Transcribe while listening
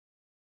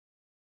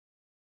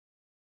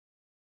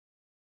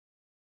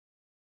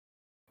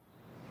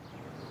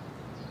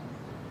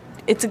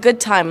It's a good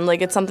time,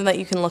 like it's something that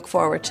you can look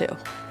forward to.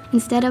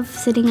 Instead of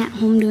sitting at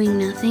home doing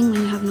nothing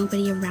when you have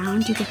nobody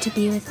around, you get to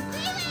be with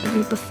a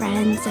group of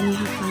friends and you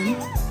have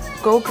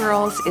fun. Go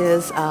Girls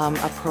is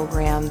a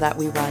program that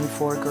we run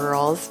for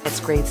girls. It's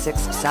grade 6,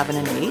 7,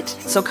 and 8.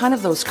 So kind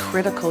of those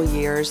critical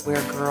years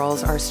where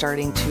girls are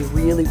starting to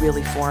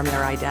really form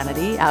their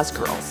identity as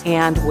girls,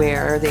 and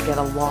where they get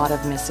a lot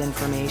of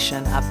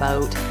misinformation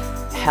about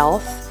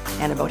health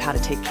and about how to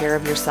take care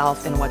of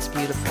yourself and what's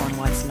beautiful and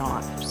what's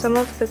not. Some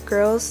of the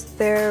girls,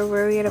 they're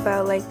worried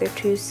about like they're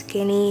too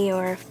skinny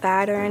or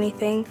fat or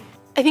anything.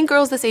 I think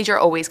girls this age are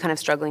always kind of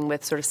struggling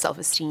with sort of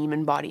self-esteem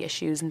and body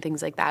issues and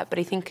things like that. But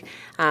I think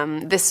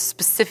this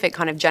specific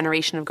kind of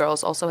generation of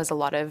girls also has a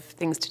lot of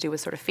things to do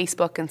with sort of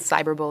Facebook and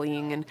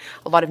cyberbullying and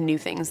a lot of new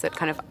things that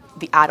kind of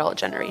the adult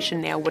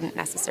generation now wouldn't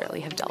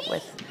necessarily have dealt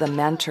with. The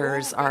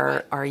mentors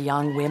are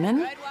young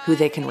women who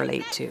they can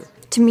relate to.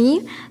 To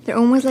me, they're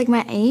almost like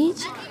my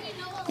age,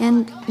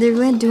 and they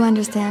really do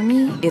understand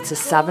me. It's a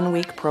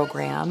 7-week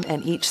program,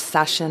 and each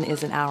session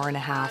is an hour and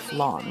a half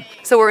long.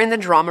 So we're in the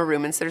drama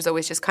room, and so there's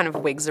always just kind of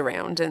wigs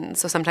around, and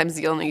so sometimes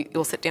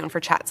you'll sit down for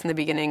chats in the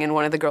beginning, and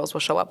one of the girls will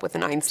show up with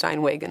an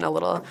Einstein wig and a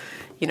little,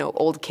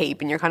 old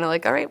cape, and you're kind of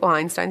like, all right, well,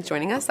 Einstein's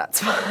joining us,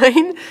 that's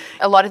fine.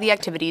 A lot of the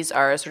activities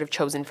are sort of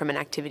chosen from an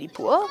activity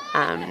pool,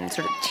 sort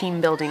of team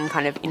building,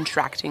 kind of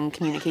interacting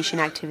communication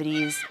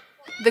activities.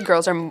 The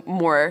girls are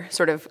more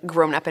sort of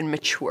grown up and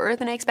mature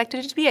than I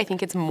expected it to be. I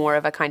think it's more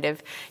of a kind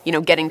of,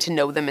 getting to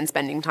know them and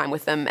spending time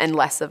with them, and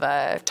less of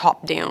a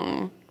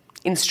top-down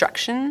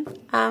instruction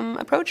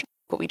approach.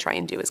 What we try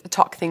and do is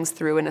talk things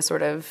through in a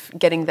sort of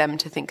getting them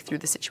to think through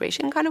the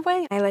situation kind of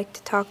way. I like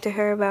to talk to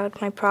her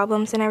about my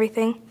problems and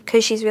everything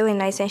because she's really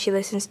nice and she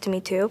listens to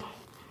me too.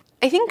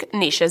 I think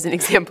Naisha is an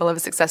example of a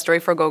success story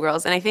for Go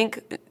Girls, and I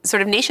think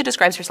sort of Naisha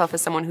describes herself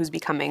as someone who's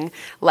becoming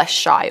less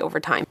shy over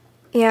time.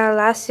 Yeah,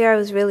 last year I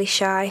was really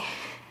shy.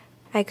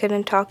 I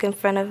couldn't talk in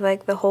front of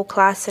like the whole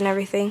class and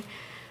everything,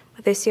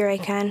 but this year I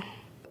can.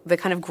 The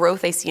kind of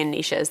growth I see in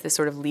Naisha is this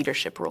sort of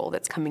leadership role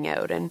that's coming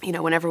out, and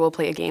whenever we'll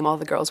play a game, all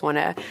the girls want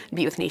to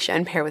be with Naisha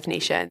and pair with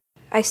Naisha.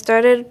 I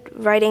started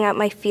writing out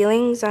my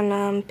feelings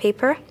on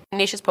paper.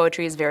 Naisha's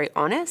poetry is very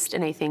honest,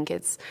 and I think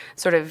it's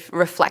sort of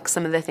reflects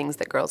some of the things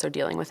that girls are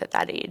dealing with at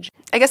that age.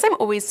 I guess I'm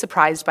always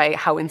surprised by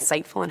how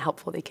insightful and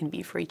helpful they can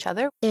be for each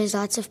other. There's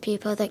lots of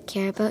people that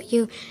care about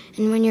you,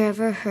 and when you're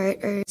ever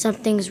hurt or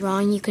something's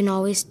wrong, you can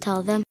always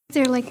tell them.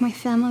 They're like my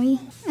family,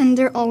 and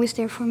they're always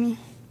there for me.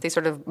 They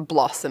sort of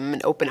blossom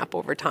and open up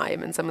over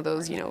time, and some of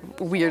those,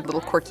 weird little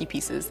quirky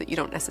pieces that you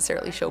don't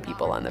necessarily show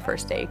people on the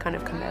first day kind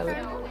of come out.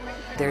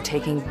 They're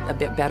taking a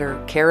bit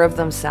better care of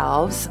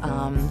themselves,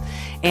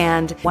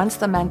 and once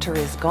the mentor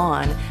is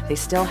gone, they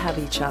still have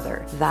each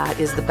other. That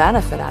is the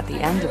benefit at the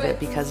end of it,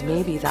 because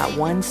maybe that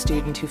one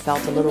student who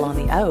felt a little on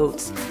the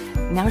outs,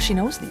 now she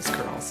knows these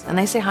girls, and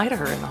they say hi to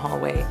her in the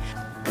hallway.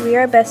 We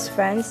are best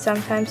friends.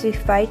 Sometimes we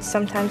fight,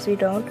 sometimes we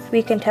don't.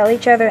 We can tell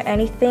each other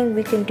anything.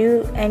 We can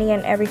do any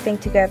and everything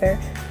together.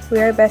 We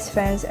are best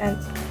friends, and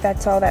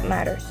that's all that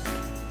matters.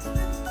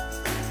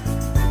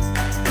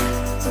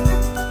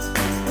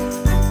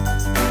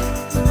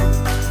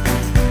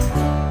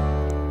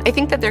 I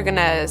think that they're going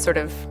to sort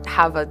of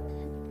have a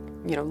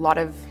lot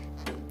of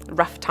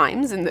rough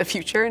times in the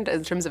future in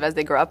terms of as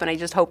they grow up, and I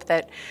just hope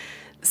that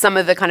some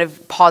of the kind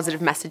of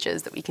positive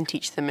messages that we can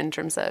teach them in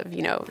terms of,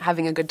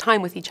 having a good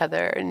time with each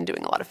other and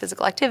doing a lot of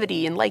physical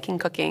activity and liking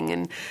cooking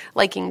and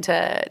liking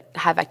to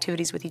have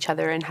activities with each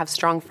other and have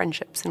strong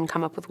friendships and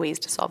come up with ways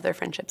to solve their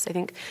friendships. I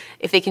think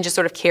if they can just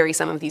sort of carry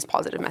some of these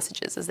positive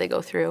messages as they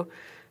go through,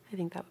 I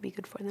think that would be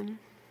good for them.